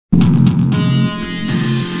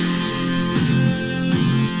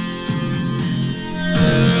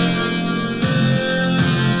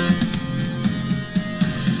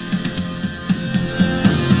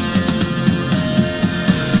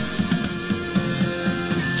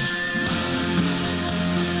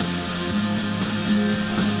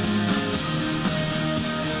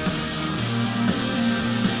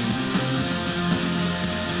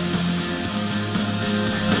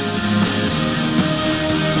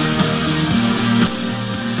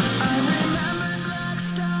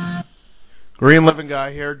Green Living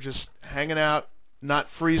Guy here, just hanging out, not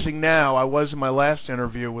freezing now. I was in my last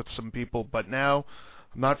interview with some people, but now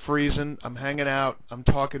I'm not freezing. I'm hanging out. I'm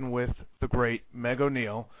talking with the great Meg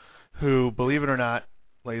O'Neill, who, believe it or not,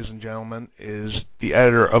 ladies and gentlemen, is the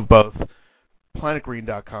editor of both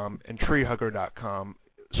PlanetGreen.com and TreeHugger.com.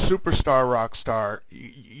 Superstar, rock star.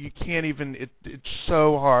 You can't even, it's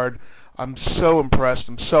so hard. I'm so impressed.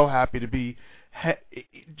 I'm so happy to be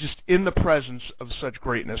just in the presence of such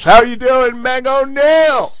greatness. How are you doing, Meg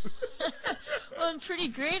O'Neill? Well, I'm pretty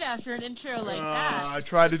great after an intro like that. I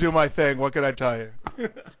tried to do my thing. What can I tell you?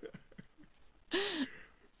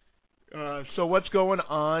 So what's going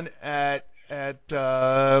on at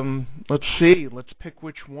let's see. Let's pick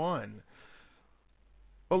which one.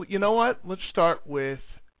 Well, you know what? Let's start with,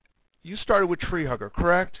 you started with Tree Hugger,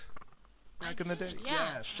 correct? Back in the day?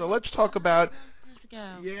 Yeah. So let's talk about,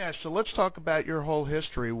 go. So let's talk about your whole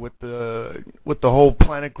history with the whole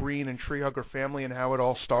Planet Green and Tree Hugger family and how it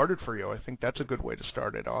all started for you. I think that's a good way to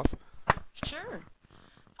start it off. Sure.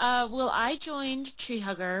 Well, I joined Tree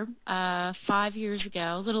Hugger 5 years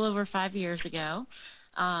ago, a little over 5 years ago,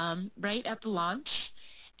 right at the launch.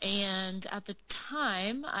 And at the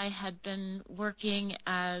time, I had been working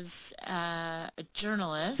as a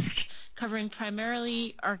journalist, covering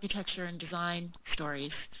primarily architecture and design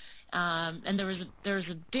stories. And there was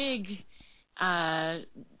a big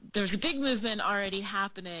movement already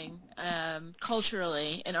happening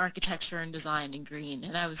culturally in architecture and design in green,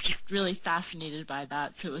 and I was just really fascinated by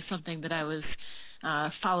that. So it was something that I was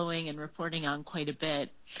following and reporting on quite a bit.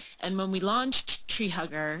 And when we launched Tree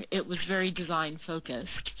Hugger, it was very design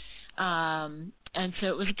focused, and so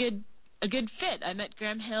it was a good fit. I met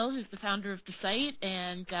Graham Hill, who's the founder of the site,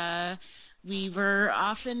 and we were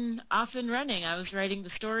off and running. I was writing the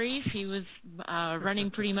stories. He was running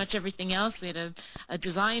pretty much everything else. We had a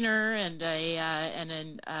designer and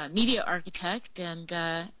a media architect,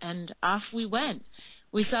 and off we went.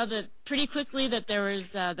 We saw that pretty quickly that there was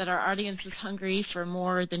that our audience was hungry for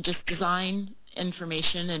more than just design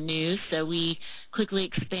information and news. So we quickly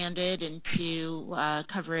expanded into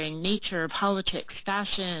covering nature, politics,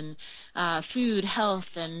 fashion, food, health,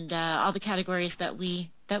 and all the categories that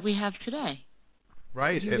we have today.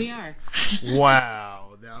 Right. Here we are.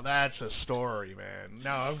 Wow. Now that's a story, man. No,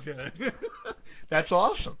 I'm kidding. That's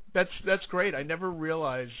awesome. That's great. I never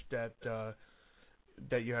realized that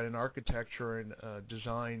you had an architecture and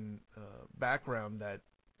design background that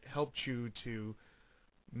helped you to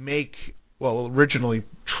make, well, originally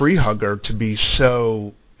Tree Hugger to be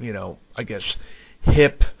so, I guess,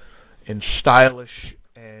 hip and stylish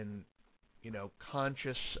and,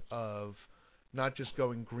 conscious of not just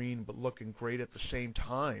going green but looking great at the same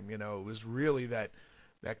time. It was really that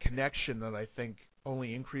connection that I think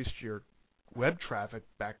only increased your web traffic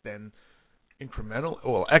back then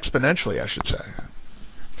exponentially, I should say.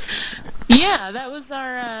 Yeah, that was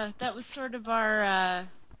sort of our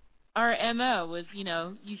MO was,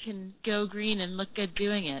 you can go green and look good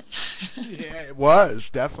doing it. Yeah, it was,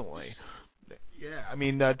 definitely. Yeah, I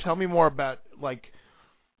mean, tell me more about,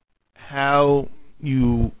 how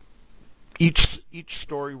you, each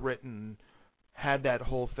story written had that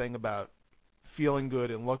whole thing about feeling good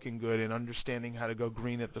and looking good and understanding how to go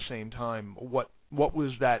green at the same time. What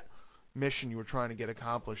was that mission you were trying to get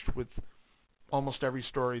accomplished with almost every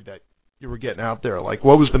story that you were getting out there? What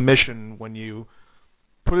was the mission when you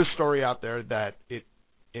put a story out there that it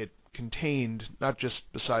contained, not just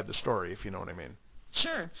beside the story, if you know what I mean?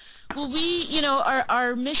 Sure. Well,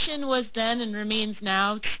 our mission was then and remains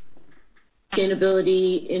now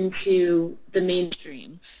sustainability into the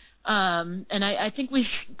mainstream. And I think we've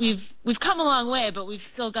come a long way, but we've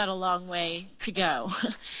still got a long way to go.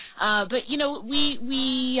 But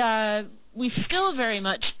we still very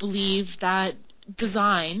much believe that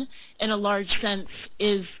design, in a large sense,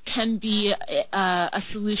 can be a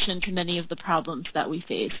solution to many of the problems that we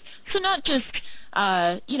face. So not just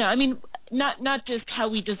not just how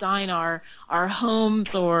we design our homes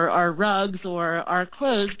or our rugs or our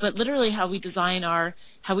clothes, but literally how we design our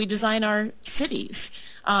cities.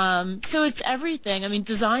 So it's everything. I mean,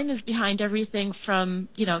 design is behind everything from,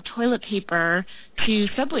 toilet paper to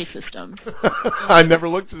subway systems. I never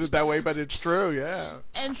looked at it that way, but it's true, yeah.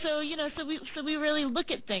 And so, so we really look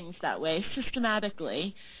at things that way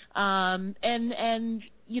systematically. And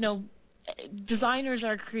designers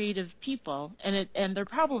are creative people, and they're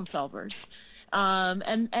problem solvers.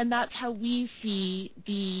 And that's how we see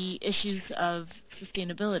the issues of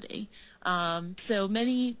sustainability. So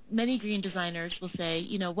many green designers will say,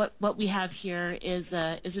 what we have here is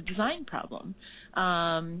a design problem.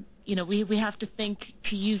 We have to think,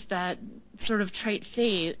 to use that sort of trite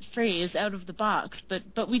phrase, out of the box,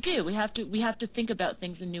 but we do. We have to think about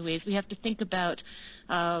things in new ways. We have to think about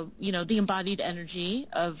the embodied energy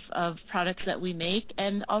of products that we make,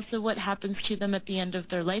 and also what happens to them at the end of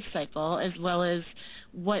their life cycle, as well as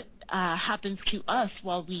what happens to us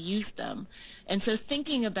while we use them. And so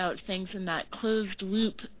thinking about things in that closed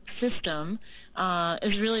loop system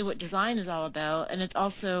is really what design is all about, and it's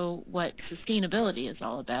also what sustainability is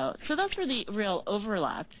all about. So that's where the real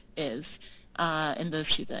overlap is in those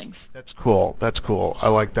two things. That's cool. I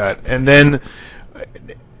like that. And then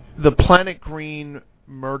the Planet Green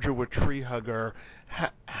merger with Tree Hugger,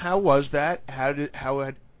 how was that? How do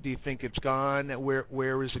you think it's gone?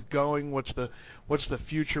 Where is it going? What's the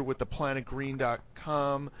future with the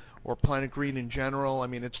planetgreen.com or Planet Green in general? I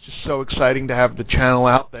mean, it's just so exciting to have the channel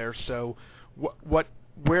out there. So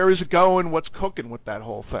where is it going? What's cooking with that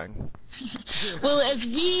whole thing? Well, as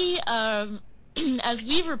we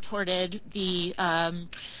reported this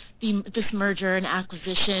merger and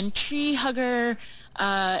acquisition, Tree Hugger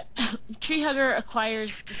acquires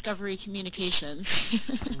Discovery Communications.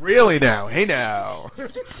 Really now? Hey now.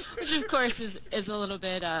 Which of course is a little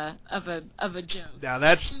bit of a joke. Now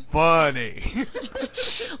that's funny.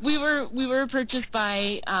 We were purchased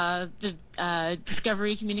by the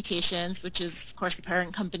Discovery Communications, which is of course the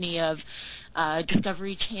parent company of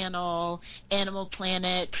Discovery Channel, Animal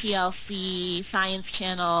Planet, TLC, Science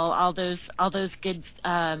Channel, all those good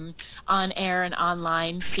on-air and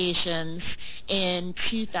online stations in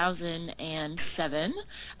 2007,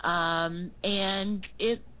 and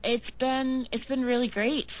it's been really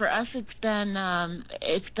great for us. It's been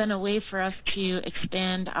a way for us to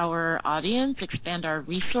expand our audience, expand our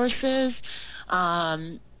resources.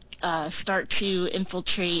 Start to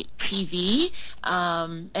infiltrate TV,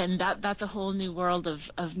 and that's a whole new world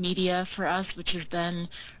of media for us, which has been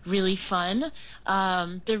really fun.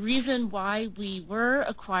 The reason why we were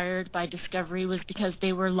acquired by Discovery was because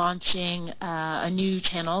they were launching a new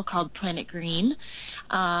channel called Planet Green,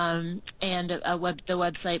 and the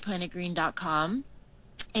website planetgreen.com.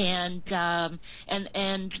 And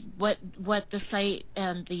what the site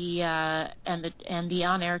and the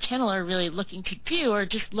on-air channel are really looking to do are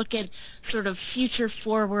just look at sort of future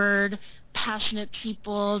forward, passionate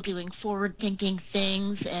people doing forward-thinking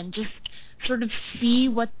things, and just sort of see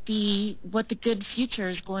what the good future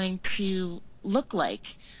is going to look like.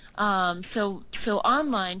 So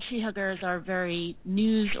online, Tree Hugger is our very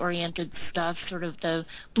news-oriented stuff, sort of the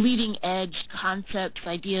bleeding edge concepts,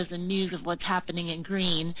 ideas, and news of what's happening in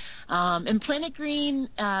green. And Planet Green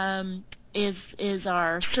is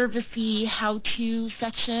our servicey how-to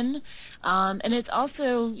section, and it's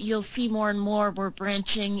also, you'll see more and more, we're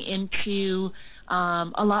branching into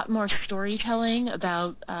a lot more storytelling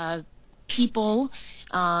about people,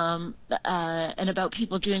 and about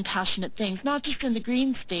people doing passionate things, not just in the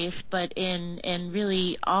green space, but in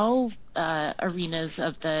really all arenas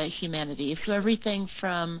of the humanities. So everything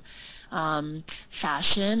from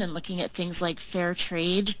fashion and looking at things like fair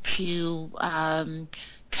trade to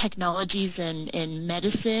technologies in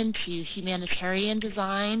medicine to humanitarian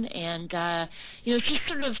design, and it's just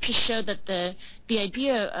sort of to show that the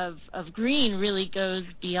idea of green really goes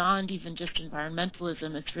beyond even just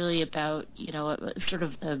environmentalism. It's really about sort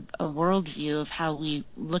of a worldview of how we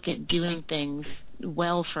look at doing things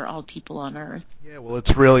well for all people on Earth. Yeah, well,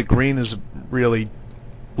 it's really, green is really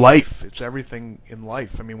life. It's everything in life.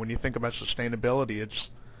 I mean, when you think about sustainability, it's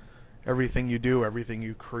everything you do, everything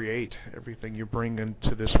you create, everything you bring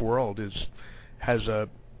into this world has a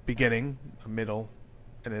beginning, a middle,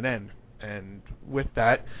 and an end. And with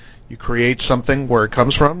that, you create something where it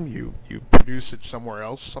comes from. You produce it somewhere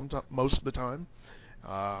else, most of the time,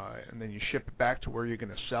 and then you ship it back to where you're going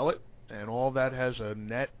to sell it. And all that has a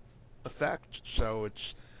net effect. So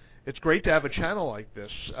it's great to have a channel like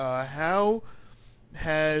this. How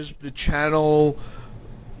has the channel,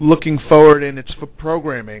 looking forward in its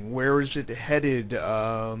programming, where is it headed?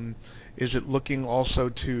 Is it looking also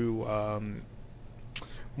to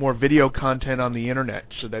more video content on the internet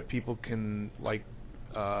so that people can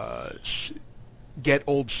get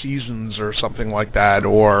old seasons or something like that?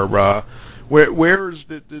 Or where is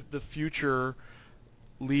the future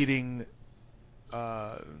leading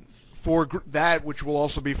for that, which will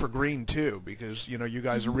also be for green too, because you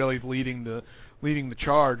guys are really leading the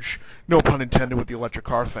charge, no pun intended with the electric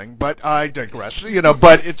car thing, but I digress.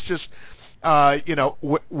 But it's just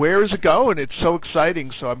where is it going? It's so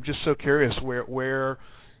exciting. So I'm just so curious where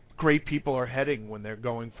great people are heading when they're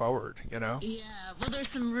going forward, Yeah, well, there's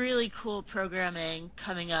some really cool programming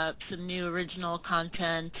coming up, some new original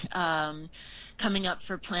content coming up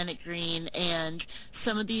for Planet Green, and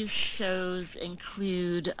some of these shows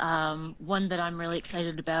include one that I'm really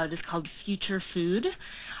excited about is called Future Food.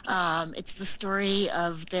 It's the story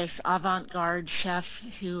of this avant-garde chef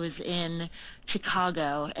who is in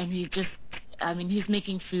Chicago, and he's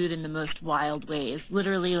making food in the most wild ways,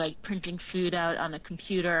 literally like printing food out on a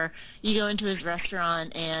computer. You go into his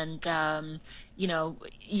restaurant and,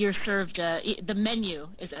 you're served, the menu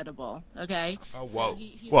is edible, okay? Oh, whoa.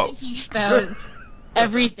 He's Whoa. thinking about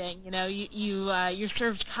everything, you're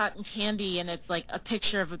served cotton candy, and it's like a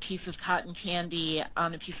picture of a piece of cotton candy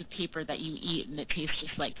on a piece of paper that you eat, and it tastes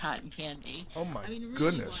just like cotton candy. Oh my really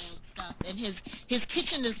goodness. Wild stuff. And his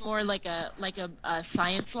kitchen is more like a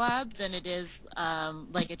science lab than it is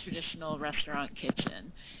like a traditional restaurant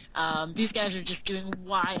kitchen. These guys are just doing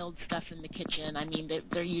wild stuff in the kitchen. I mean,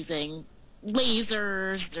 they're using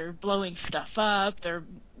lasers, they're blowing stuff up, they're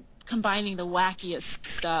combining the wackiest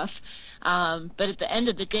stuff. But at the end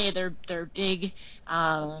of the day, their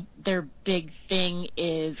big thing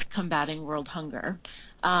is combating world hunger.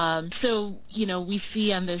 So we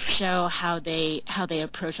see on this show how they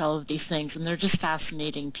approach all of these things, and they're just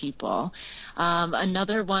fascinating people.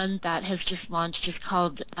 Another one that has just launched is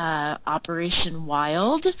called Operation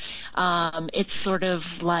Wild. It's sort of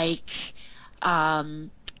like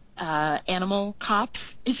animal cops,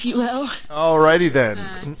 if you will. Alrighty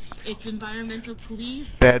then. It's environmental police.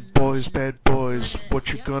 Bad boys, what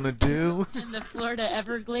you gonna do? In the Florida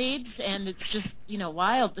Everglades, and it's just,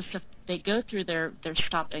 wild, the stuff they go through. They're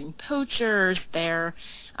stopping poachers, they're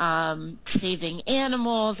saving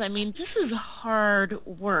animals. I mean, this is hard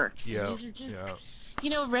work. Yeah. These are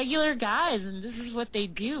just, regular guys, and this is what they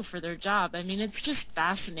do for their job. I mean, it's just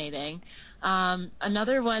fascinating.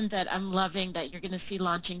 Another one that I'm loving that you're going to see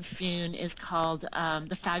launching soon is called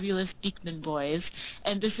The Fabulous Beekman Boys,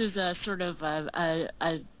 and this is a sort of a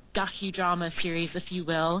docudrama series, if you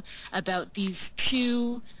will, about these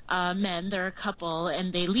two men. They're a couple,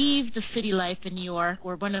 and they leave the city life in New York,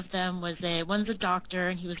 where one's a doctor,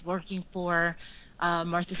 and he was working for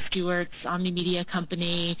Martha Stewart's Omni Media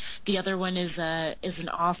company. The other one is an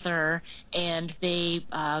author, and they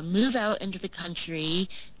move out into the country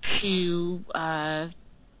to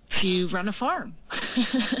run a farm.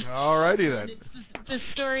 Alrighty then. It's the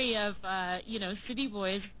story of city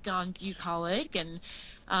boys gone bucolic, and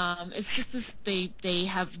it's just this. They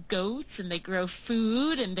have goats, and they grow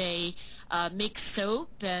food, and they make soap,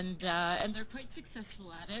 and they're quite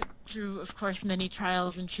successful at it through, of course, many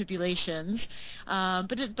trials and tribulations.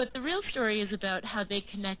 But the real story is about how they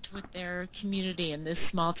connect with their community in this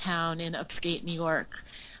small town in upstate New York,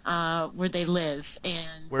 where they live.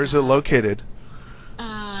 And where's it located?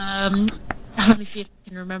 Let me see if I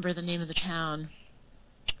can remember the name of the town.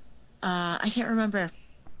 I can't remember.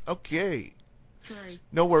 Okay. Sorry.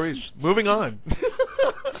 No worries. Moving on.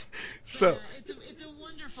 So. It's a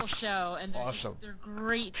wonderful show, and awesome. They're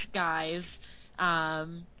great guys,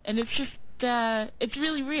 and it's just it's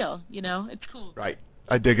really real. It's cool. Right.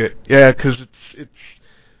 I dig it. Yeah, because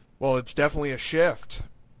it's definitely a shift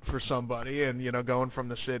for somebody, and going from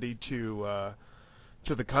the city to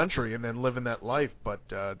the country and then living that life. But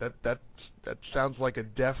that sounds like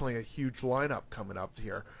definitely a huge lineup coming up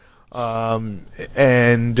here.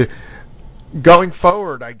 And going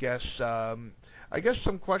forward, I guess some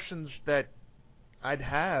questions that I'd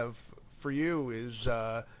have for you is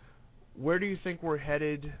where do you think we're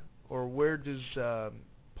headed, or where does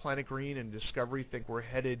Planet Green and Discovery think we're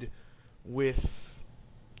headed with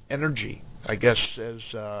energy? I guess as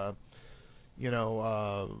how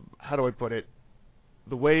do I put it?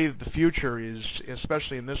 The way the future is,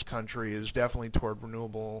 especially in this country, is definitely toward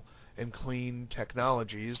renewable and clean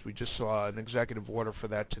technologies. We just saw an executive order for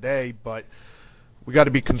that today, but we got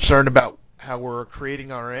to be concerned about how we're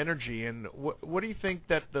creating our energy. And what do you think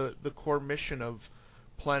that the core mission of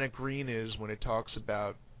Planet Green is when it talks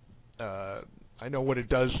about? I know what it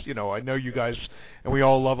does. I know you guys, and we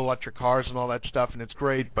all love electric cars and all that stuff, and it's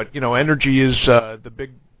great. But energy is the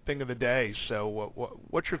big thing of the day. So,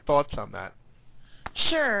 what's your thoughts on that?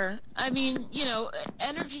 Sure. I mean,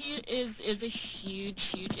 energy is a huge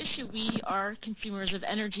issue. We are consumers of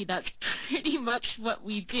energy. That's pretty much what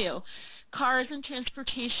we do. Cars and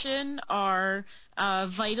transportation are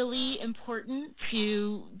vitally important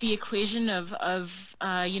to the equation of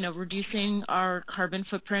reducing our carbon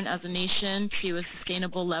footprint as a nation to a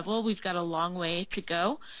sustainable level. We've got a long way to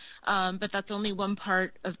go. But that's only one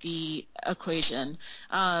part of the equation.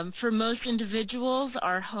 For most individuals,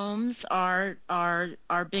 our homes are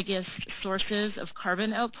our biggest sources of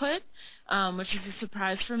carbon output, which is a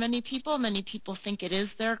surprise for many people. Many people think it is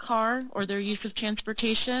their car or their use of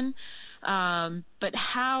transportation. But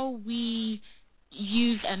how we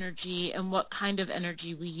use energy and what kind of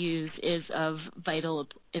energy we use is of vital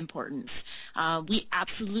importance. We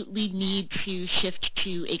absolutely need to shift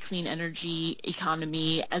to a clean energy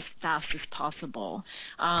economy as fast as possible.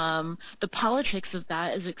 The politics of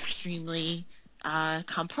that is extremely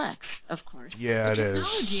complex, of course. Yeah, the it is.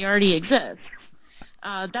 technology already exists.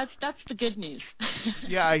 That's the good news.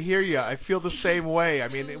 Yeah, I hear you. I feel the same way. I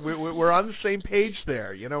mean, we're on the same page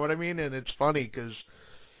there. You know what I mean? And it's funny because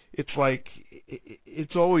it's like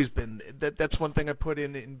it's always been that's one thing I put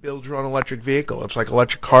in build your own electric vehicle. It's like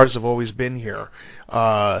electric cars have always been here.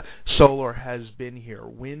 Solar has been here.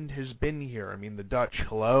 Wind has been here. I mean, the Dutch,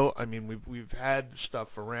 hello. I mean, we've had stuff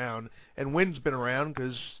around, and wind's been around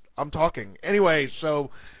because I'm talking anyway.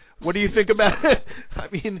 So, what do you think about it? I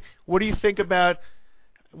mean, what do you think about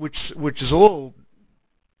which is a little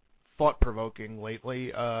thought provoking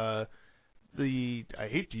lately? I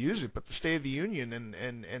hate to use it, but the State of the Union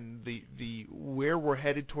and the where we're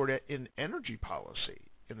headed toward in energy policy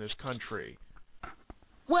in this country.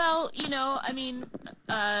 Well, I mean,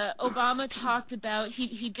 Obama talked about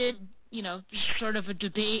he did, sort of a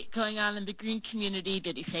debate going on in the green community.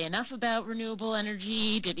 Did he say enough about renewable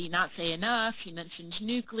energy? Did he not say enough? He mentioned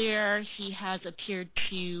nuclear. He has appeared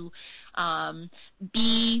to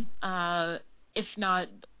be, if not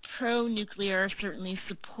pro-nuclear, certainly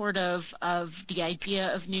supportive of the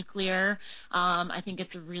idea of nuclear. I think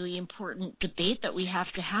it's a really important debate that we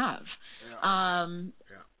have to have. Yeah.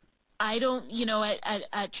 I don't,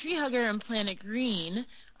 at Tree Hugger and Planet Green,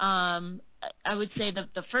 I would say that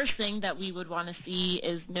the first thing that we would want to see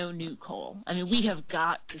is no new coal. I mean, we have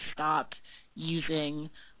got to stop using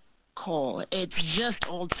coal. It's just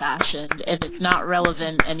old-fashioned, and it's not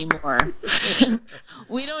relevant anymore.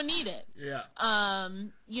 We don't need it. Yeah.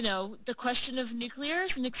 The question of nuclear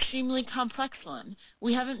is an extremely complex one.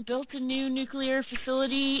 We haven't built a new nuclear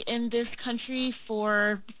facility in this country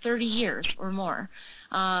for 30 years or more.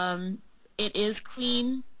 It is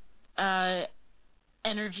clean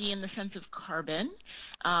energy in the sense of carbon.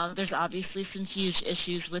 There's obviously some huge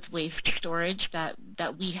issues with waste storage that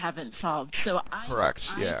we haven't solved. So I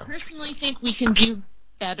personally think we can do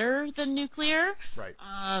better than nuclear. Right.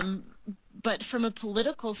 But from a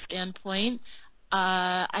political standpoint,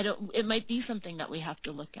 it might be something that we have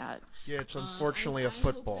to look at. Yeah, it's unfortunately a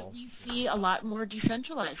football. We see a lot more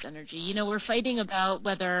decentralized energy. We're fighting about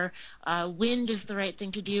whether wind is the right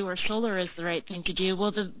thing to do or solar is the right thing to do.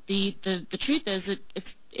 Well, the truth is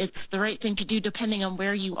it's the right thing to do depending on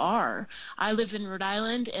where you are. I live in Rhode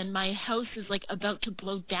Island, and my house is like about to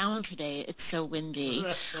blow down today. It's so windy.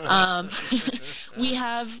 We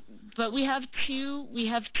have two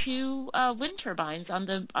wind turbines on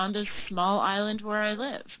the small island where I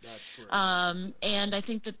live. That's right. And I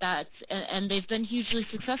think and they've been hugely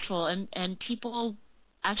successful, and people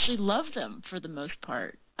actually love them for the most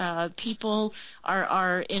part. People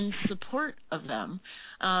are in support of them.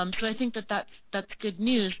 So I think that's good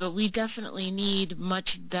news, but we definitely need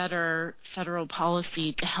much better federal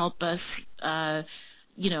policy to help us,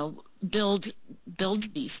 build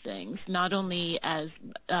these things, not only as,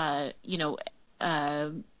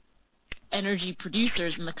 energy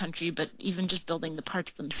producers in the country, but even just building the parts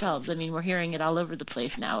themselves. I mean, we're hearing it all over the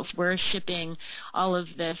place now. If we're shipping all of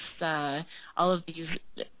these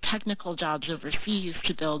technical jobs overseas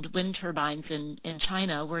to build wind turbines in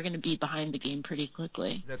China, we're going to be behind the game pretty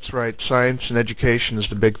quickly. That's right. Science and education is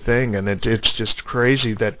the big thing, and it's just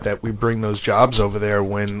crazy that we bring those jobs over there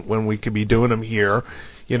when we could be doing them here.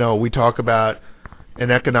 We talk about an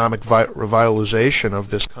economic revitalization of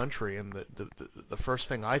this country, and the first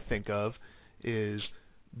thing I think of is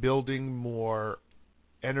building more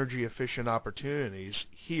energy efficient opportunities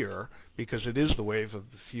here, because it is the wave of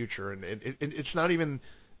the future, and it's not even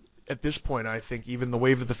at this point, I think, even the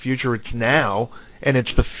wave of the future. It's now, and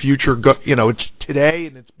it's the future. It's today,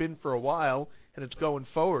 and it's been for a while, and it's going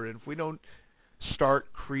forward. And if we don't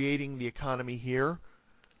start creating the economy here,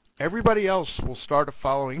 everybody else will start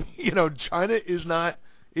following. China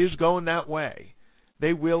is going that way.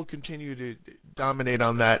 They will continue to dominate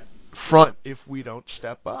on that front if we don't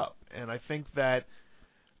step up. And I think that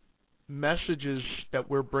messages that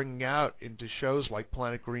we're bringing out into shows like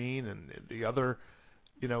Planet Green and the other,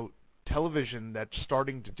 television that's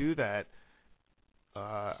starting to do that,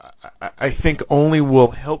 I think only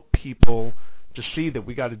will help people to see that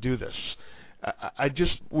we got to do this. I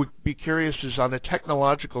just would be curious, is on a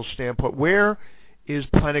technological standpoint, where is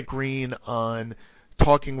Planet Green on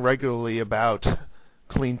talking regularly about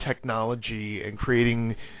clean technology and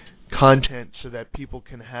creating content so that people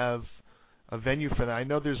can have a venue for that? I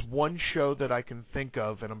know there's one show that I can think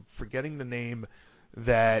of, and I'm forgetting the name,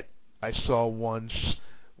 that I saw once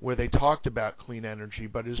where they talked about clean energy,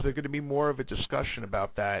 but is there going to be more of a discussion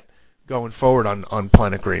about that going forward on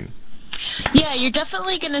Planet Green? Yeah, you're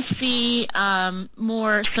definitely going to see some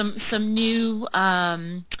new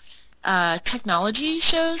technology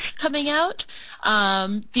shows coming out.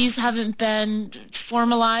 These haven't been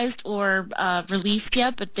formalized or released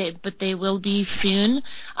yet, but they will be soon.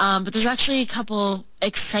 But there's actually a couple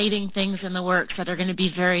exciting things in the works that are going to be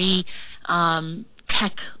very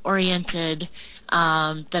tech-oriented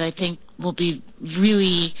that I think will be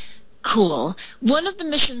really cool. One of the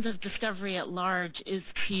missions of Discovery at large is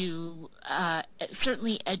to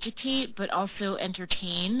certainly educate, but also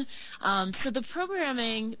entertain. So the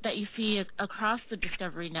programming that you see across the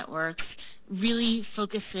Discovery networks really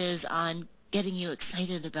focuses on getting you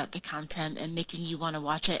excited about the content and making you want to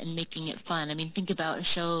watch it and making it fun. I mean, think about a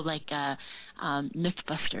show like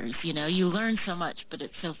Mythbusters. You know, you learn so much, but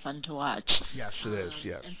it's so fun to watch. Yes, it is.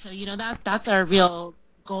 Yes. And so, you know, that's our real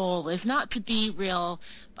goal, is not to be real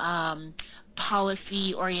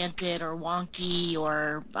policy-oriented or wonky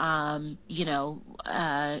or,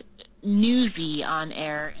 newsy on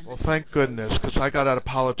air. Well, thank goodness, because I got out of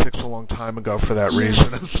politics a long time ago for that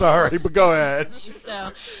reason. I'm sorry, but go ahead. So,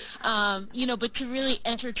 but to really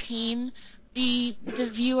entertain the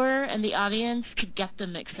viewer and the audience, to get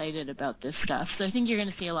them excited about this stuff. So I think you're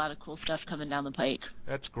going to see a lot of cool stuff coming down the pike.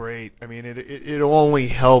 That's great. I mean, it'll only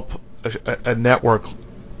help a network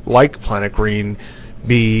like Planet Green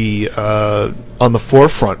be on the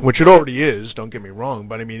forefront, which it already is, don't get me wrong,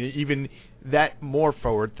 but I mean, even that more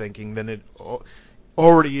forward-thinking than it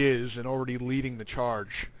already is, and already leading the charge.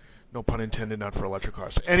 No pun intended, not for electric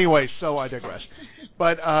cars. Anyway, so I digress.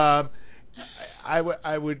 But I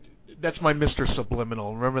would. That's my Mr.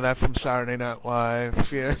 Subliminal. Remember that from Saturday Night Live?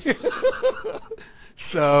 Yeah.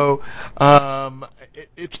 So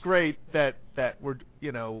it's great that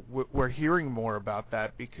we're hearing more about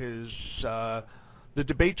that, because the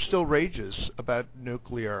debate still rages about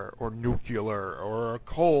nuclear or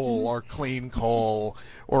coal or clean coal,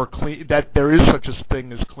 or that there is such a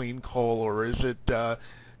thing as clean coal, or is it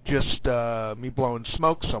just me blowing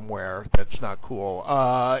smoke somewhere that's not cool?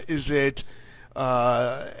 Is it?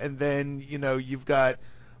 And then you've got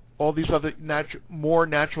all these other more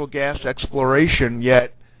natural gas exploration.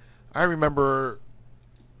 Yet I remember,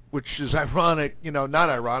 which is ironic, not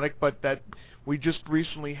ironic, but that we just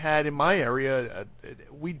recently had in my area,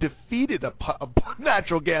 we defeated a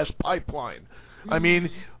natural gas pipeline. Mm-hmm.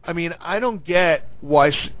 I mean, I don't get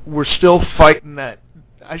why we're still fighting that.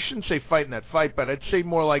 I shouldn't say fighting that fight, but I'd say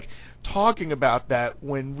more like talking about that,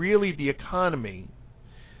 when really the economy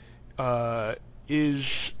is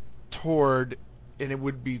toward, and it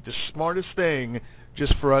would be the smartest thing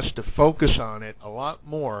just for us to focus on it a lot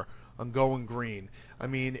more, on going green. I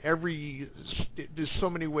mean, there's so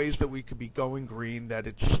many ways that we could be going green that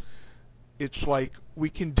it's like we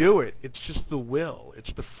can do it. It's just the will. It's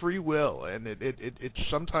the free will, and it's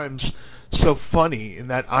sometimes so funny in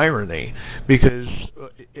that irony, because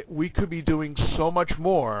we could be doing so much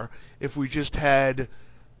more if we just had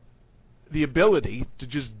the ability to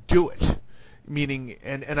just do it. Meaning,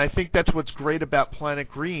 and I think that's what's great about Planet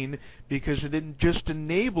Green, because it just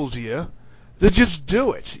enables you to just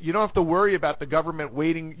do it. You don't have to worry about the government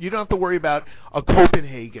waiting. You don't have to worry about a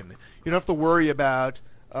Copenhagen. You don't have to worry about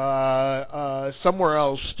somewhere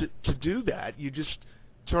else to do that. You just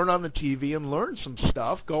turn on the TV and learn some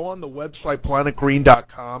stuff. Go on the website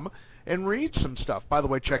planetgreen.com and read some stuff. By the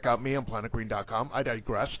way, check out me on planetgreen.com. I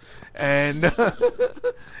digress. And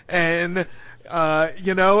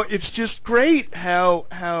it's just great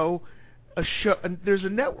how a show, there's a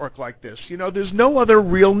network like this. There's no other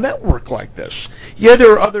real network like this. Yeah,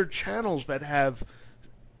 there are other channels that have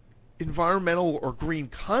environmental or green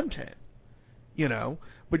content,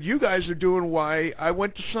 but you guys are doing why I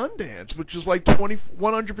went to Sundance, which is like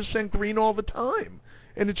 100% green all the time.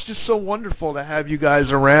 And it's just so wonderful to have you guys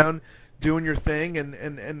around doing your thing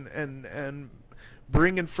and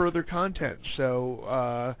bringing further content.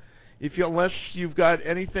 So, Unless you've got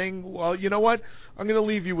anything, well, you know what? I'm going to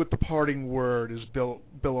leave you with the parting word, as Bill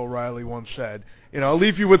O'Reilly once said. I'll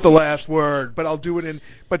leave you with the last word, but I'll do it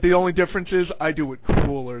but the only difference is I do it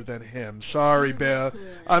cooler than him. Sorry, Bill.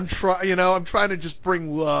 I'm trying to just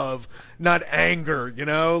bring love, not anger,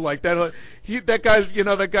 like that.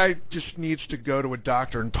 That guy just needs to go to a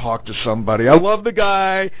doctor and talk to somebody. I love the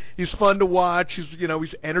guy. He's fun to watch. He's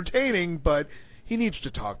entertaining, but he needs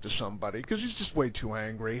to talk to somebody because he's just way too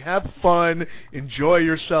angry. Have fun, enjoy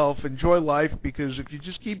yourself, enjoy life, because if you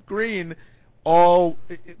just keep green, all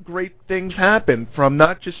great things happen, from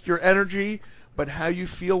not just your energy, but how you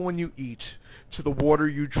feel when you eat, to the water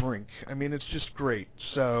you drink. I mean, it's just great.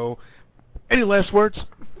 So, any last words?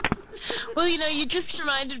 Well, you just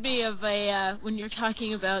reminded me of when you're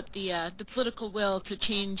talking about the political will to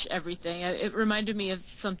change everything. It reminded me of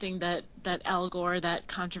something that Al Gore, that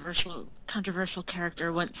controversial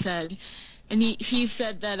character, once said, and he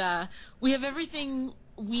said that we have everything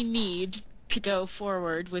we need to go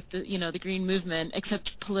forward with the green movement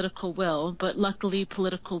except political will, but luckily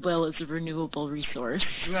political will is a renewable resource.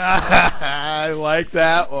 I like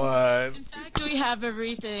that one. In fact, we have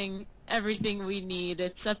everything we need.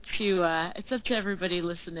 It's up to everybody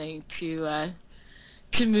listening to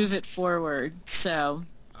move it forward. So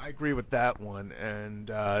I agree with that one,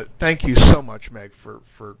 and thank you so much, Meg, for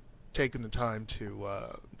taking the time to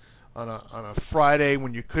on a Friday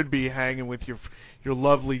when you could be hanging with your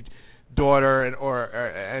lovely daughter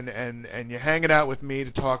and you're hanging out with me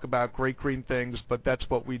to talk about great green things. But that's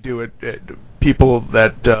what we do at people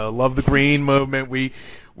that love the green movement. We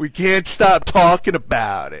can't stop talking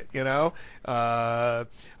about it, I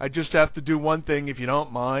just have to do one thing, if you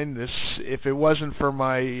don't mind. If it wasn't for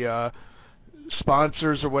my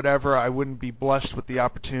sponsors or whatever, I wouldn't be blessed with the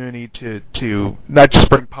opportunity to not just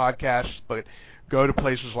bring podcasts, but go to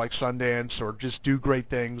places like Sundance or just do great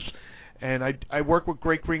things. And I work with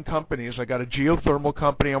great green companies. I got a geothermal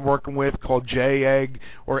company I'm working with called J-Egg,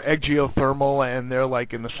 or Egg Geothermal, and they're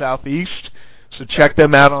like in the southeast. So check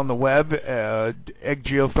them out on the web, Egg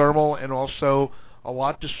Geothermal, and also A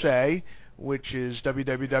Lot to Say, which is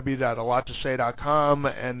www.alottosay.com,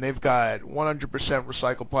 and they've got 100%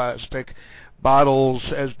 recycled plastic bottles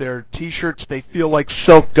as their T-shirts. They feel like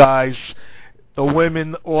silk, guys. The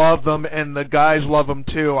women love them, and the guys love them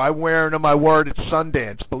too. I'm wearing them, I wore it at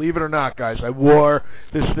Sundance. Believe it or not, guys, I wore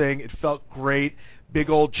this thing. It felt great. Big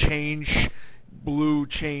old change, blue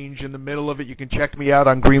change in the middle of it. You can check me out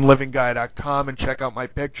on greenlivingguy.com and check out my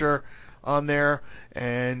picture on there,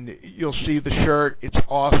 and you'll see the shirt. It's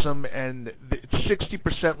awesome, and it's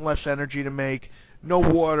 60% less energy to make, no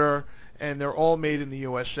water, and they're all made in the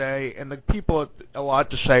USA. And the people at A Lot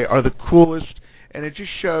to Say are the coolest, and it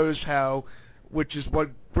just shows how, which is what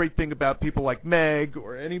great thing about people like Meg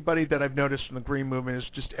or anybody that I've noticed in the green movement, is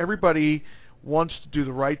just everybody wants to do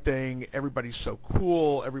the right thing. Everybody's so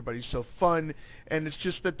cool. Everybody's so fun. And it's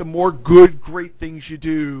just that the more good, great things you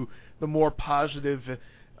do, the more positive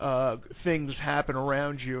things happen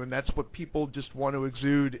around you. And that's what people just want to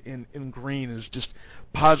exude in green, is just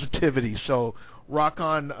positivity. So rock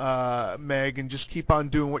on, Meg, and just keep on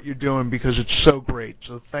doing what you're doing, because it's so great.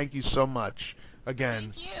 So thank you so much.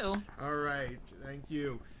 Again. Thank you. All right. Thank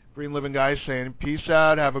you. Green Living Guy saying peace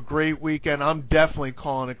out. Have a great weekend. I'm definitely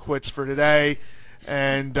calling it quits for today.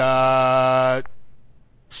 And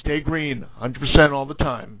stay green 100% all the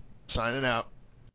time. Signing out.